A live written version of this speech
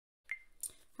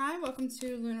Hi, welcome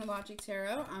to Lunar Logic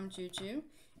Tarot. I'm Juju,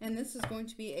 and this is going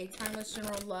to be a timeless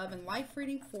general love and life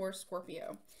reading for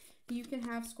Scorpio. You can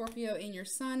have Scorpio in your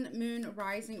sun, moon,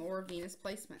 rising, or Venus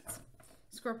placements.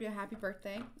 Scorpio, happy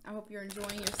birthday. I hope you're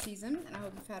enjoying your season, and I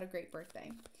hope you've had a great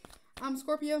birthday.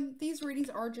 Scorpio, these readings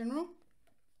are general,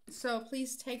 so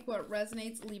please take what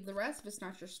resonates, leave the rest. If it's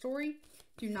not your story,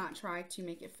 do not try to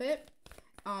make it fit.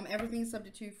 Everything is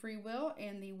subject to free will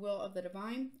and the will of the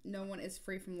divine. No one is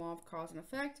free from law of cause and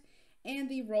effect. And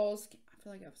the roles, I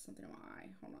feel like I have something in my eye.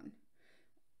 Hold on.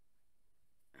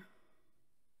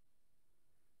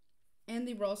 And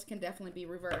the roles can definitely be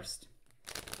reversed.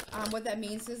 What that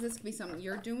means is this could be something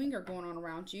you're doing or going on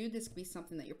around you. This could be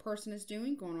something that your person is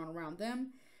doing, going on around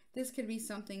them. This could be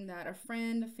something that a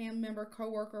friend, a family member,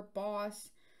 coworker, boss,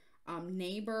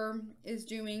 neighbor is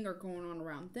doing or going on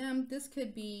around them. This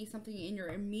could be something in your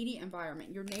immediate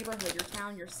environment, your neighborhood, your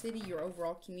town, your city, your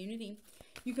overall community.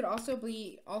 You could also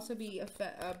be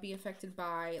affected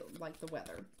by like the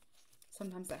weather.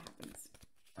 Sometimes that happens.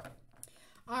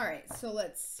 All right, so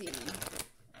let's see.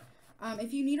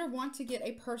 If you need or want to get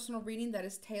a personal reading that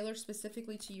is tailored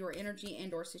specifically to your energy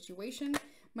and or situation,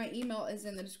 my email is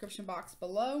in the description box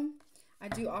below. I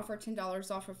do offer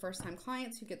 $10 off for first-time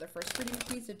clients who get their first reading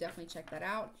with me, so definitely check that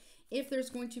out. If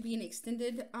there's going to be an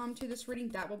extended to this reading,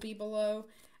 that will be below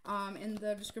in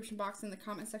the description box in the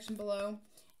comment section below.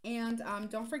 And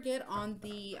don't forget, on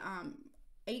the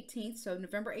 18th, so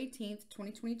November 18th,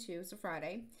 2022, it's a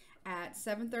Friday, at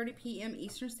 7:30 p.m.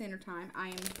 Eastern Standard Time, I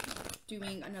am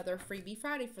doing another Freebie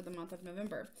Friday for the month of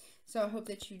November. So I hope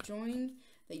that you join,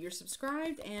 that you're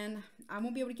subscribed, and I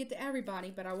won't be able to get to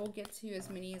everybody, but I will get to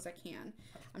as many as I can.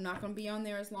 I'm not going to be on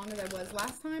there as long as I was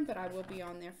last time, but I will be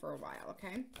on there for a while,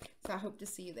 okay? So I hope to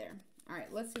see you there. All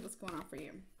right, let's see what's going on for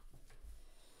you.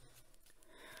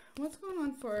 What's going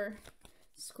on for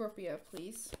Scorpio,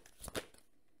 please?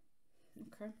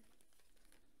 Okay.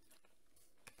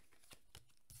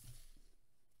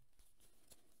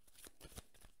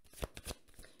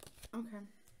 Okay.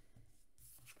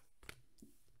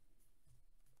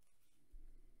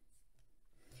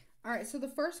 All right, so the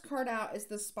first card out is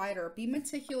the Spider. Be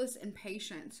meticulous and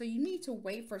patient. So you need to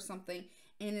wait for something.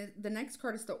 And the next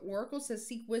card is the Oracle. It says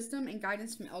seek wisdom and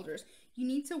guidance from elders. You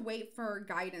need to wait for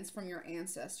guidance from your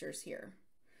ancestors here.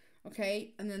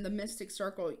 Okay, and then the Mystic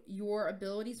Circle. Your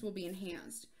abilities will be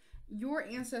enhanced. Your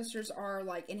ancestors are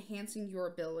like enhancing your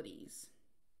abilities.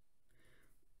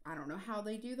 I don't know how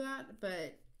they do that,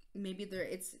 but maybe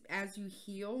it's as you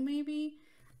heal, maybe.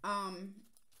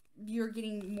 You're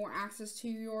getting more access to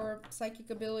your psychic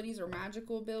abilities or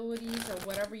magical abilities or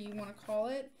whatever you want to call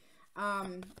it.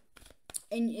 And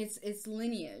it's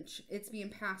lineage. It's being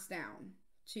passed down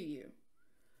to you.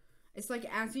 It's like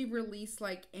as you release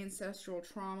like ancestral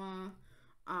trauma,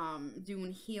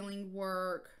 doing healing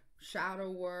work, shadow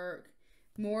work,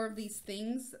 more of these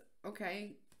things,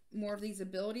 okay, more of these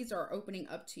abilities are opening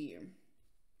up to you.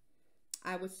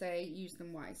 I would say use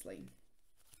them wisely.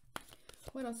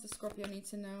 What else does Scorpio need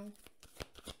to know?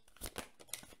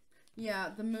 Yeah,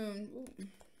 the moon. Ooh.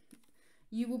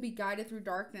 You will be guided through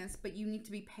darkness, but you need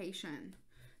to be patient.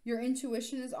 Your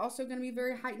intuition is also going to be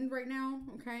very heightened right now,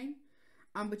 okay?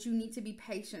 But you need to be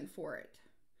patient for it.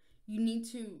 You need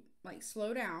to like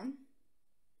slow down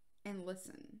and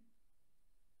listen.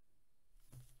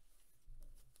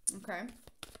 Okay?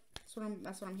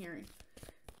 That's what I'm hearing.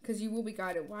 Because you will be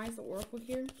guided. Why is the Oracle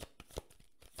here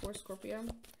for Scorpio?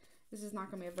 This is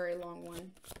not going to be a very long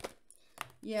one.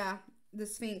 Yeah, the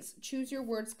Sphinx. Choose your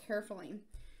words carefully.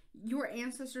 Your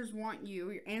ancestors want you,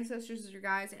 your ancestors, your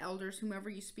guides, elders, whomever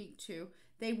you speak to,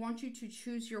 they want you to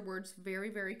choose your words very,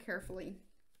 very carefully.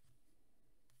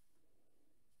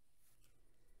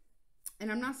 And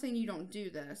I'm not saying you don't do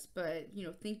this, but, you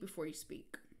know, think before you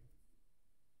speak.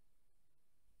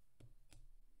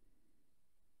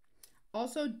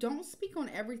 Also, don't speak on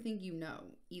everything you know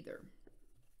either.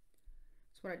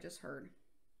 That's what I just heard.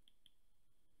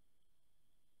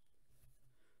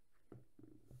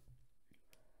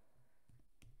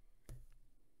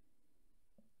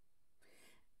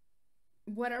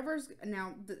 Whatever's,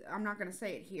 now, I'm not going to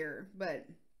say it here, but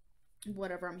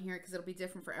whatever I'm hearing, because it'll be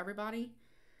different for everybody.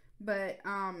 But,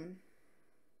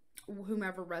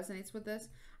 whomever resonates with this,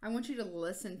 I want you to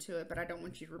listen to it, but I don't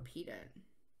want you to repeat it.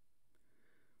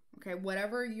 Okay,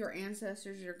 whatever your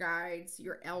ancestors, your guides,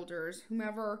 your elders,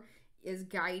 whomever is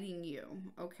guiding you,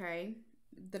 okay,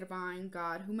 the divine,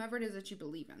 God, whomever it is that you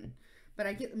believe in. But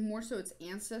I get more so it's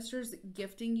ancestors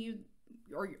gifting you,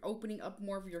 or you're opening up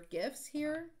more of your gifts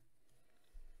here.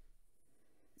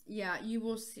 Yeah, you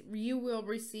will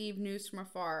receive news from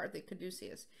afar, the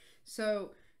Caduceus.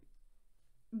 So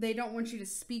They don't want you to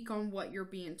speak on what you're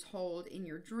being told in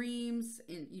your dreams,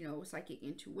 in, you know, psychic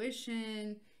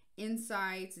intuition,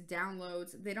 insights,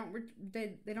 downloads. They don't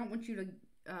want you to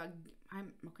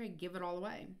give it all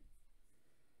away.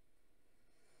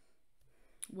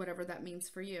 Whatever that means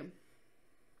for you.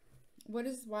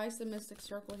 Why is the Mystic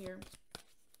Circle here?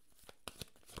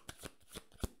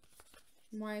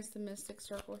 Why is the Mystic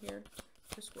Circle here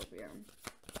for Scorpio?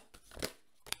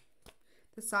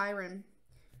 The Siren.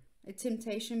 A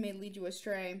temptation may lead you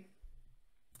astray.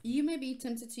 You may be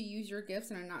tempted to use your gifts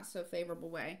in a not so favorable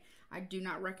way. I do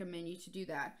not recommend you to do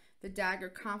that. The Dagger,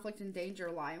 conflict and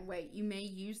danger lie in wait. You may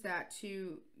use that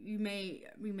to, you may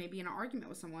be in an argument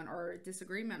with someone, or a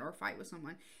disagreement, or a fight with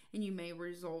someone, and you may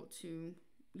result to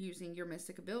using your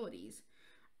mystic abilities.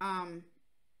 I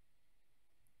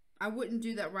wouldn't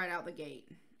do that right out the gate.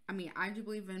 I mean, I do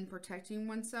believe in protecting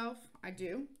oneself. I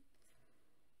do.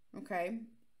 Okay.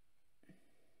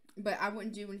 But I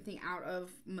wouldn't do anything out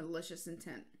of malicious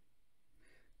intent.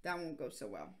 That won't go so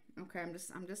well. Okay,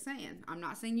 I'm just saying. I'm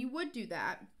not saying you would do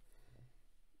that.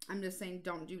 I'm just saying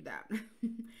don't do that.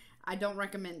 I don't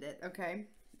recommend it, okay?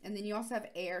 And then you also have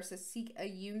air, so seek a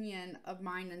union of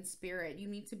mind and spirit. You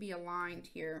need to be aligned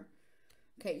here.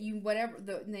 Okay,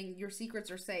 then your secrets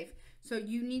are safe. So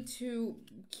you need to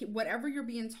keep whatever you're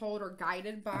being told or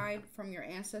guided by from your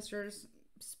ancestors,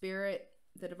 spirit,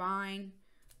 the divine,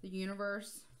 the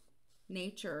universe,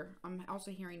 nature. I'm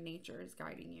also hearing nature is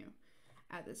guiding you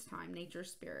at this time. Nature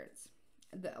spirits,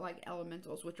 like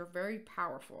elementals, which are very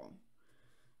powerful.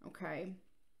 Okay,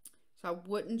 so I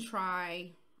wouldn't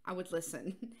try. I would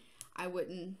listen. I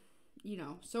wouldn't, you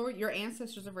know. So your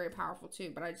ancestors are very powerful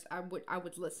too. But I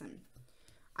would listen.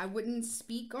 I wouldn't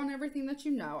speak on everything that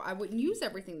you know. I wouldn't use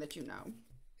everything that you know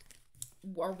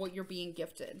or what you're being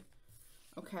gifted.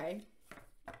 Okay,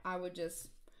 I would just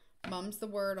mum's the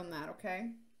word on that.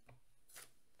 Okay.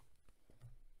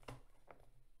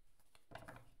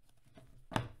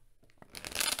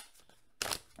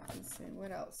 Let's see,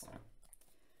 what else?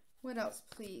 What else,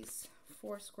 please,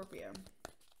 for Scorpio?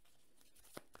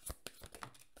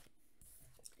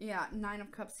 Yeah, Nine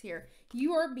of Cups here.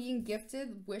 You are being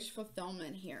gifted wish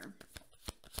fulfillment here.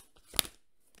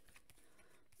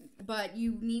 But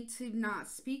you need to not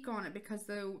speak on it, because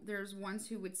there's ones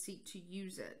who would seek to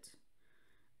use it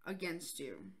against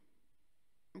you.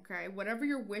 Okay, whatever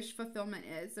your wish fulfillment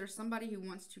is, there's somebody who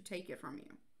wants to take it from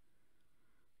you.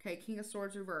 Okay, King of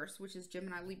Swords reverse, which is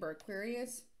Gemini, Libra,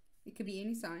 Aquarius. It could be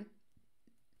any sign.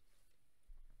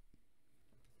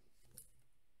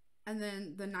 And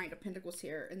then the Knight of Pentacles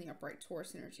here in the upright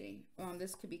Taurus energy.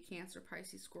 This could be Cancer,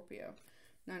 Pisces, Scorpio.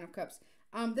 Nine of Cups.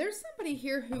 There's somebody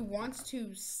here who wants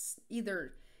to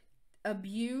either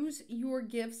abuse your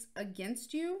gifts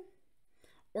against you,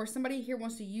 or somebody here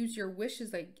wants to use your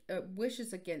wishes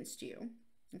against you.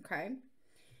 Okay,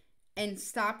 and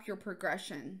stop your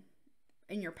progression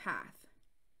in your path.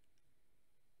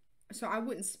 So I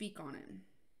wouldn't speak on it.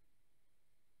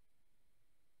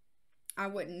 I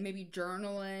wouldn't maybe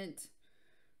journal it,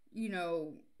 you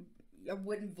know, I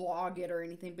wouldn't vlog it or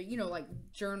anything, but, you know, like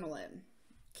journal it.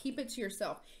 Keep it to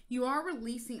yourself. You are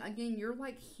releasing, again, you're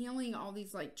like healing all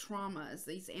these like traumas,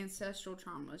 these ancestral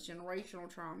traumas,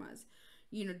 generational traumas.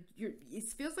 You know, it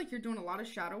feels like you're doing a lot of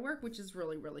shadow work, which is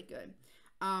really, really good.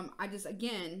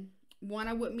 Again,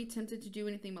 I wouldn't be tempted to do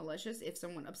anything malicious if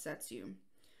someone upsets you.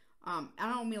 I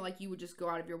don't mean like you would just go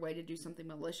out of your way to do something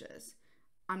malicious.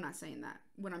 I'm not saying that.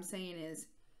 What I'm saying is,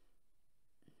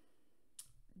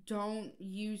 don't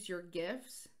use your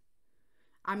gifts.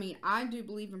 I mean, I do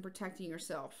believe in protecting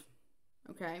yourself.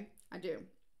 Okay? I do.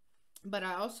 But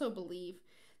I also believe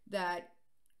that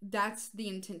that's the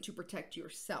intent, to protect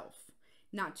yourself,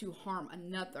 not to harm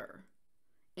another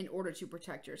in order to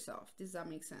protect yourself. Does that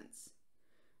make sense?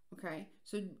 Okay?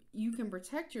 So you can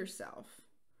protect yourself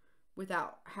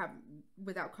without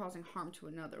causing harm to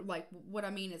another. Like, what I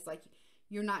mean is, like,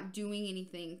 you're not doing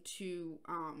anything to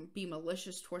be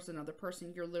malicious towards another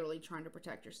person. You're literally trying to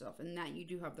protect yourself, and that you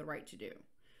do have the right to do.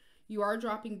 You are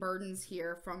dropping burdens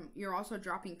here you're also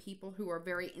dropping people who are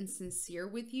very insincere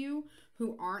with you,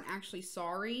 who aren't actually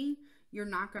sorry. You're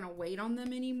not going to wait on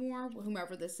them anymore,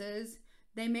 whomever this is.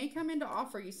 They may come in to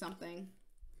offer you something.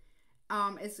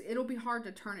 It'll be hard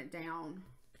to turn it down.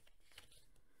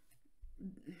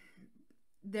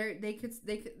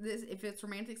 If it's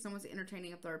romantic, someone's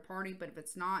entertaining a third party, but if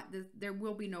it's not, there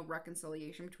will be no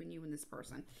reconciliation between you and this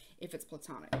person. If it's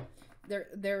platonic,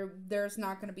 there's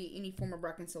not going to be any form of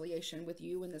reconciliation with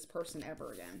you and this person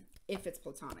ever again. If it's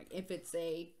platonic. If it's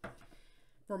a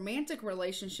romantic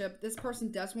relationship, this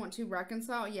person does want to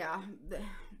reconcile. Yeah,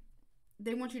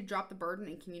 they want you to drop the burden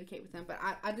and communicate with them, but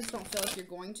I just don't feel like you're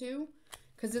going to,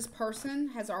 Because this person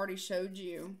has already showed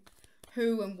you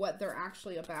who and what they're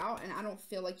actually about. And I don't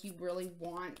feel like you really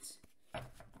want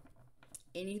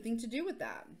anything to do with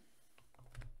that.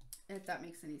 If that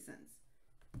makes any sense.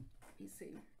 Let me see.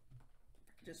 If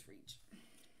I can just reach.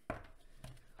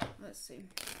 Let's see.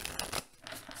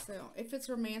 So, if it's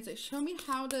romantic, show me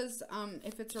how does,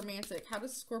 if it's romantic, how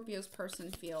does Scorpio's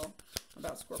person feel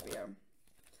about Scorpio?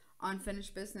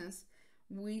 Unfinished business.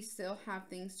 We still have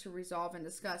things to resolve and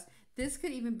discuss. This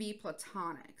could even be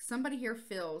platonic. Somebody here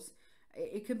feels,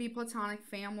 it could be platonic,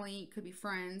 family, it could be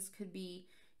friends, could be,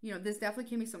 you know, this definitely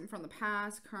can be something from the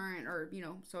past, current, or, you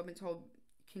know, so I've been told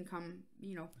can come,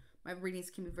 you know, my readings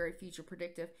can be very future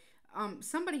predictive.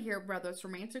 Somebody here, whether it's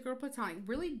romantic or platonic,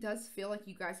 really does feel like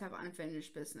you guys have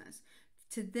unfinished business.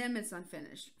 To them, it's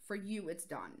unfinished. For you, it's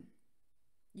done.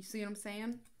 You see what I'm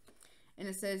saying? And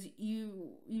it says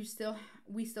we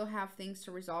still have things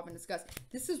to resolve and discuss.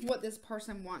 This is what this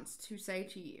person wants to say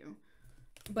to you.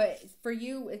 But for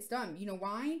you, it's done. You know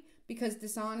why? Because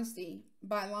dishonesty.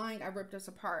 By lying, I ripped us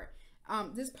apart.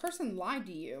 This person lied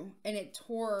to you, and it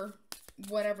tore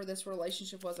whatever this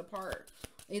relationship was apart.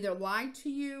 Either lied to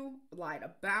you, lied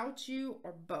about you,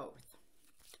 or both.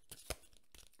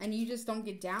 And you just don't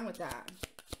get down with that.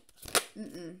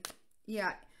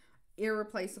 Yeah,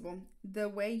 irreplaceable. The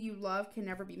way you love can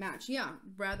never be matched. Yeah,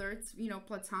 whether it's, you know,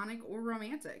 platonic or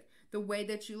romantic. The way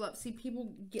that you love. See,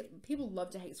 people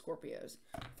love to hate Scorpios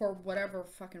for whatever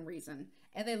fucking reason.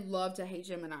 And they love to hate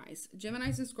Geminis.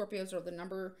 Geminis and Scorpios are the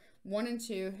number 1 and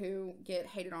 2 who get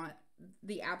hated on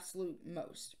the absolute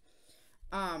most.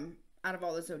 Out of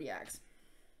all the zodiacs.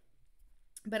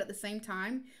 But at the same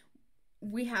time,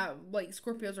 we have, like,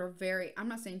 Scorpios are very, I'm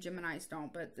not saying Geminis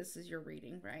don't, but this is your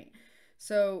reading, right?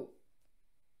 So,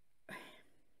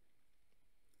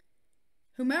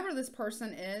 whomever this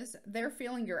person is, they're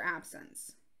feeling your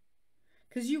absence.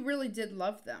 Because you really did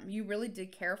love them. You really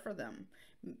did care for them.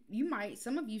 You might,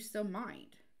 some of you still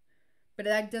might. But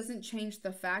that doesn't change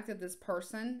the fact that this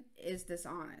person is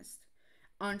dishonest,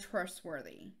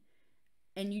 untrustworthy.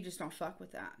 And you just don't fuck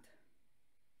with that.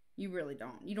 You really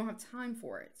don't. You don't have time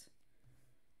for it.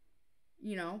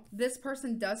 You know, this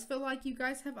person does feel like you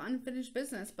guys have unfinished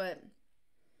business, but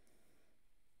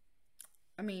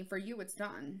I mean, for you, it's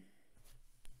done.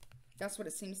 That's what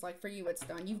it seems like. For you, it's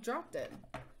done. You've dropped it.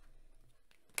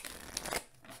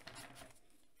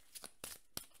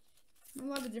 A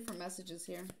lot of different messages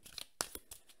here.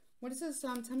 What is this?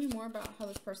 Tell me more about how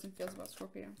this person feels about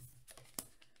Scorpio.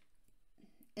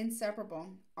 Inseparable.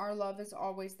 Our love is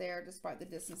always there despite the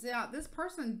distance. Yeah, this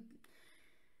person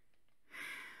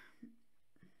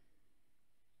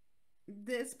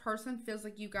feels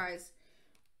like you guys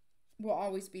will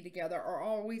always be together or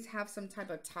always have some type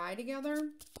of tie together.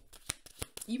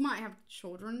 You might have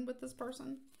children with this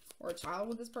person or a child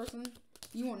with this person.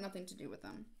 You want nothing to do with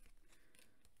them.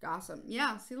 Gossip.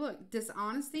 Yeah, see, look,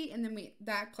 dishonesty, and then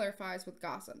that clarifies with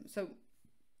gossip. So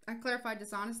I clarified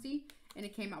dishonesty and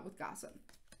it came out with gossip.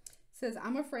 Says,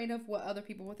 I'm afraid of what other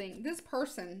people will think. This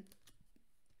person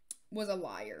was a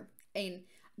liar. And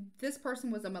this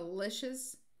person was a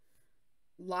malicious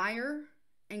liar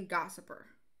and gossiper.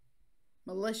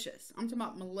 Malicious. I'm talking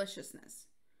about maliciousness.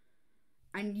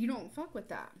 And you don't fuck with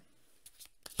that.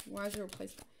 Why is your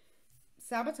replacement?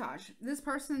 Sabotage. This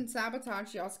person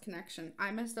sabotaged y'all's connection. I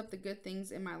messed up the good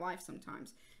things in my life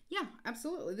sometimes. Yeah,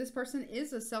 absolutely. This person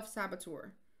is a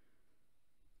self-saboteur.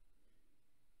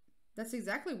 That's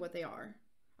exactly what they are.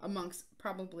 Amongst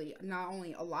probably not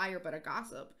only a liar, but a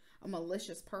gossip. A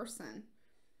malicious person.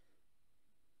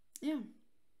 Yeah.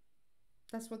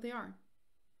 That's what they are.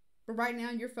 But right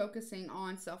now you're focusing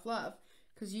on self-love.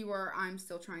 Because I'm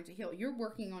still trying to heal. You're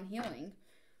working on healing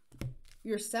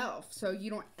yourself. So you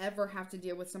don't ever have to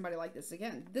deal with somebody like this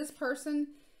again. This person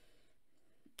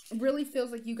really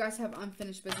feels like you guys have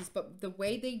unfinished business. But the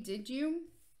way they did you,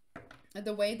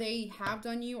 the way they have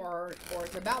done you or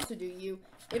is about to do you,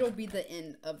 it'll be the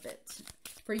end of it.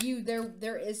 For you,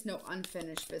 there is no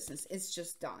unfinished business. It's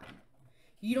just done.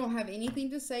 You don't have anything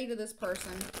to say to this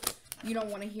person. You don't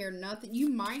want to hear nothing. You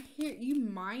might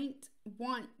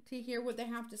want to hear what they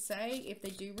have to say if they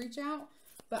do reach out.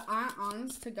 But I,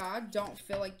 honest to God, don't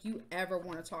feel like you ever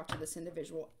want to talk to this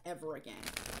individual ever again.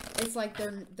 It's like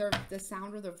the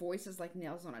sound of their voice is like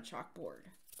nails on a chalkboard.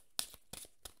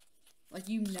 Like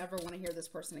you never want to hear this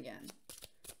person again.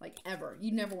 Like ever.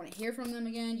 You never want to hear from them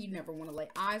again. You never want to lay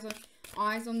eyes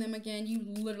on them again. You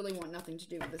literally want nothing to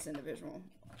do with this individual.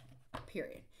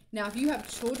 Period. Now, if you have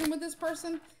children with this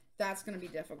person, that's going to be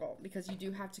difficult because you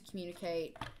do have to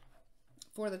communicate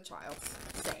for the child's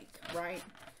sake, right?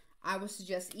 I would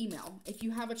suggest email. If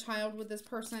you have a child with this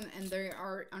person and they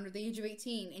are under the age of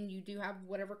 18 and you do have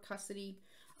whatever custody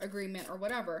agreement or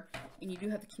whatever, and you do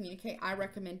have to communicate, I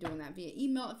recommend doing that via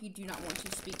email if you do not want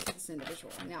to speak to this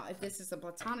individual. Now, if this is a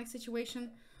platonic situation,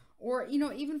 or, you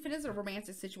know, even if it is a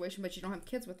romantic situation, but you don't have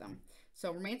kids with them,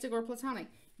 so romantic or platonic,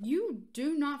 you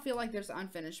do not feel like there's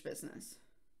unfinished business.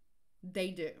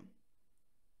 They do.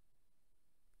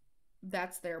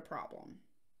 That's their problem.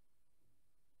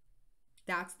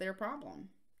 That's their problem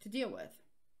to deal with.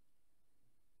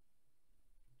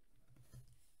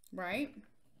 Right?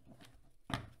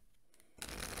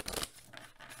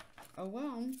 Oh,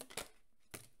 well.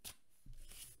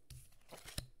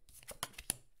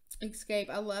 Escape.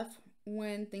 I left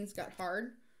when things got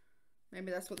hard.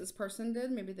 Maybe that's what this person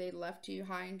did. Maybe they left you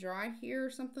high and dry here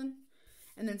or something.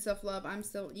 And then self-love. I'm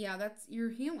still, yeah, that's, you're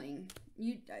healing.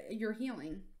 You're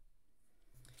healing.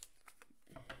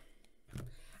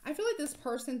 I feel like this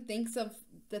person thinks of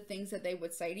the things that they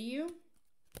would say to you.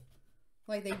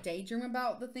 Like they daydream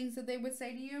about the things that they would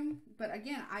say to you. But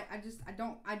again,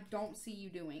 I don't see you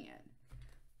doing it.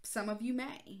 Some of you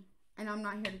may. And I'm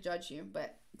not here to judge you.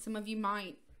 But some of you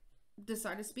might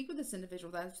decide to speak with this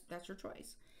individual. That's your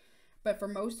choice. But for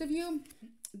most of you,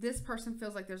 this person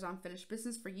feels like there's unfinished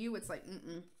business. For you, it's like,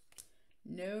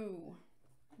 no.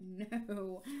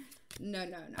 No.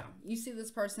 You see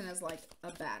this person as like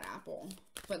a bad apple,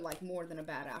 but like more than a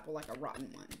bad apple, like a rotten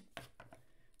one.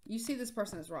 You see this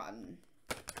person as rotten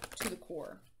to the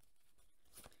core.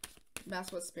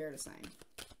 That's what Spirit is saying.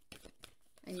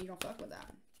 And you don't fuck with that.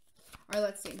 All right,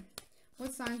 let's see.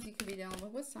 What signs you could be dealing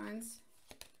with? What signs?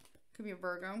 Could be a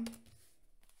Virgo,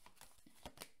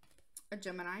 a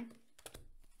Gemini,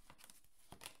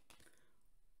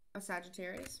 a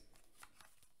Sagittarius,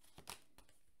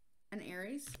 an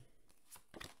Aries,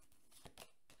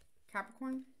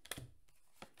 Capricorn,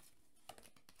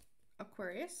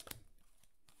 Aquarius,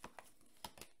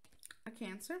 a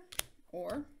Cancer,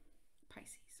 or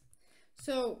Pisces.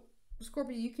 So,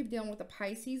 Scorpio, you keep dealing with a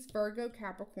Pisces, Virgo,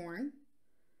 Capricorn,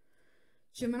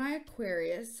 Gemini,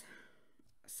 Aquarius,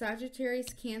 Sagittarius,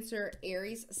 Cancer,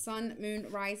 Aries, Sun, Moon,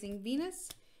 Rising, Venus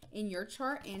in your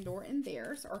chart and or in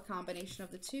theirs, or a combination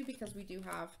of the two, because we do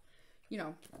have, you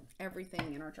know,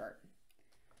 everything in our chart.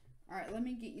 All right, let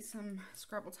me get you some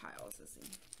Scrabble tiles. Let's see.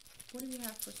 What do you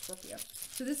have for Scorpio?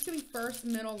 So this could be first,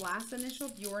 middle, last initial,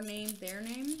 your name, their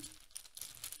name.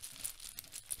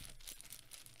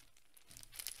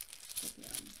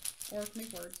 Scorpio. Or it can be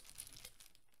words.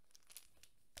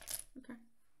 Okay.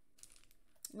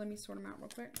 Let me sort them out real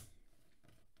quick.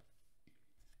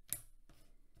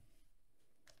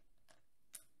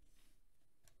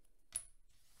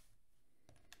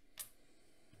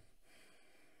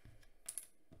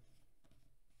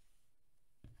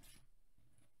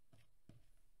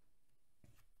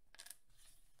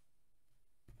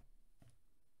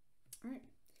 All right,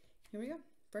 here we go.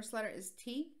 First letter is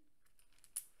T.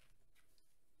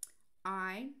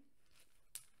 I.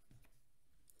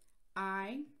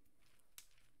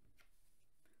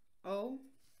 O.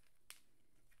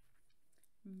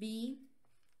 V.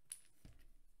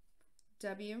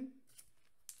 W.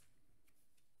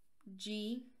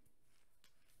 G.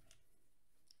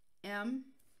 M.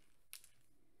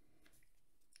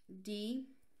 D.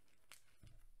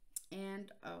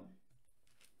 And O.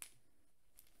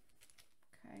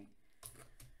 Okay.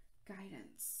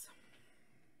 Guidance.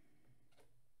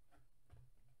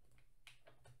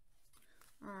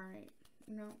 All right.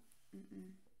 No.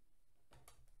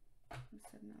 You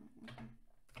said no. Okay.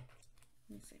 Let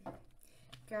me see.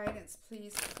 Guidance,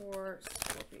 please, for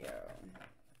Scorpio.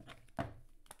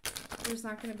 There's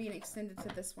not going to be an extended to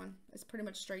this one. It's pretty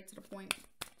much straight to the point.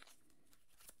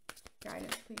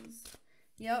 Guidance, please.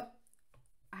 Yep.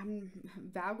 I'm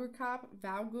Vogelkop.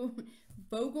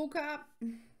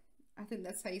 I think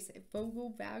that's how you say it.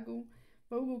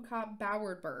 Vogelkop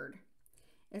Bowered Bird.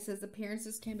 It says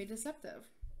appearances can be deceptive.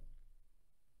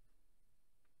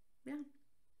 Yeah.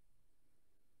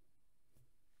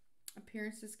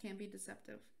 Appearances can be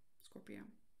deceptive, Scorpio.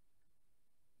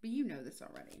 But you know this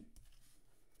already.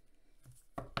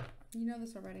 You know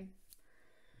this already.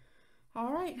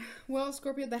 All right. Well,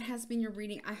 Scorpio, that has been your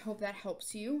reading. I hope that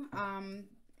helps you.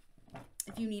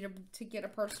 If you need to get a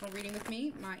personal reading with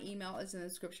me, my email is in the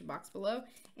description box below.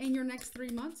 And your next 3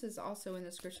 months is also in the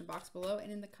description box below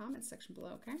and in the comments section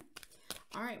below, okay?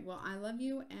 All right. Well, I love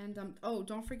you. And, oh,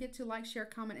 don't forget to like, share,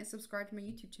 comment, and subscribe to my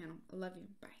YouTube channel. I love you.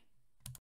 Bye.